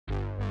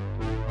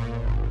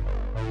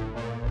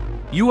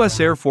U.S.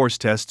 Air Force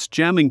tests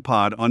jamming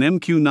pod on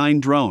MQ-9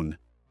 drone.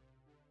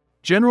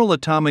 General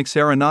Atomics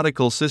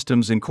Aeronautical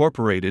Systems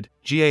Incorporated,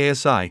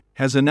 GA-ASI,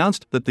 has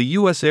announced that the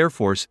U.S. Air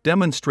Force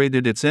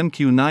demonstrated its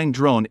MQ-9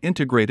 drone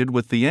integrated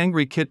with the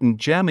Angry Kitten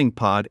jamming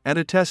pod at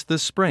a test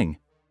this spring.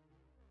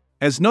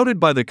 As noted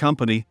by the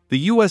company, the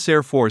U.S.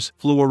 Air Force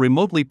flew a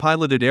remotely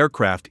piloted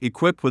aircraft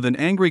equipped with an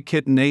Angry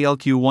Kitten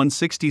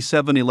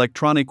ALQ-167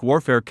 electronic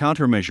warfare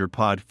countermeasure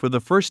pod for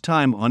the first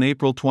time on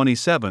April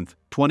 27,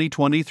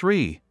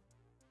 2023.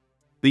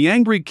 The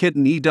Angry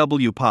Kitten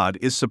EW pod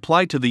is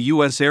supplied to the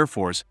U.S. Air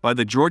Force by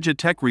the Georgia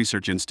Tech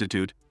Research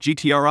Institute,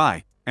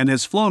 GTRI, and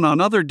has flown on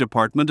other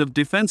Department of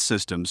Defense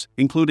systems,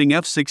 including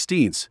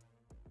F-16s.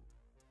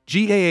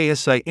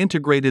 GA-ASI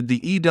integrated the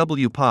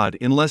EW pod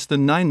in less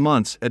than 9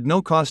 months at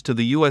no cost to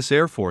the U.S.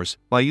 Air Force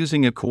by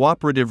using a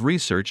cooperative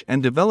research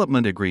and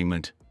development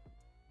agreement.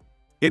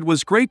 "It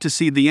was great to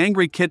see the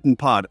Angry Kitten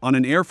pod on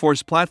an Air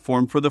Force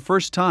platform for the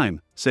first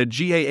time," said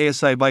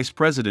GA-ASI Vice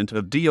President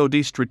of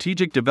DoD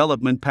Strategic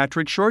Development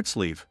Patrick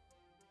Shortsleeve.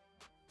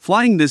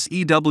 "Flying this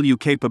EW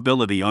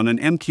capability on an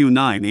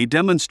MQ-9A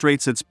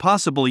demonstrates its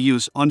possible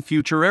use on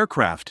future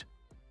aircraft."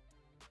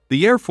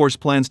 The Air Force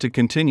plans to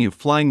continue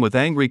flying with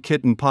Angry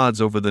Kitten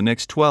pods over the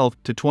next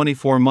 12 to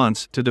 24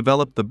 months to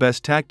develop the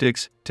best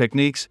tactics,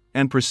 techniques,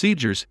 and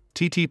procedures,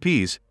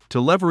 TTPs,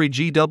 to leverage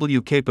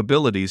EW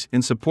capabilities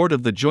in support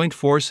of the joint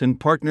force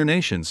and partner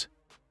nations.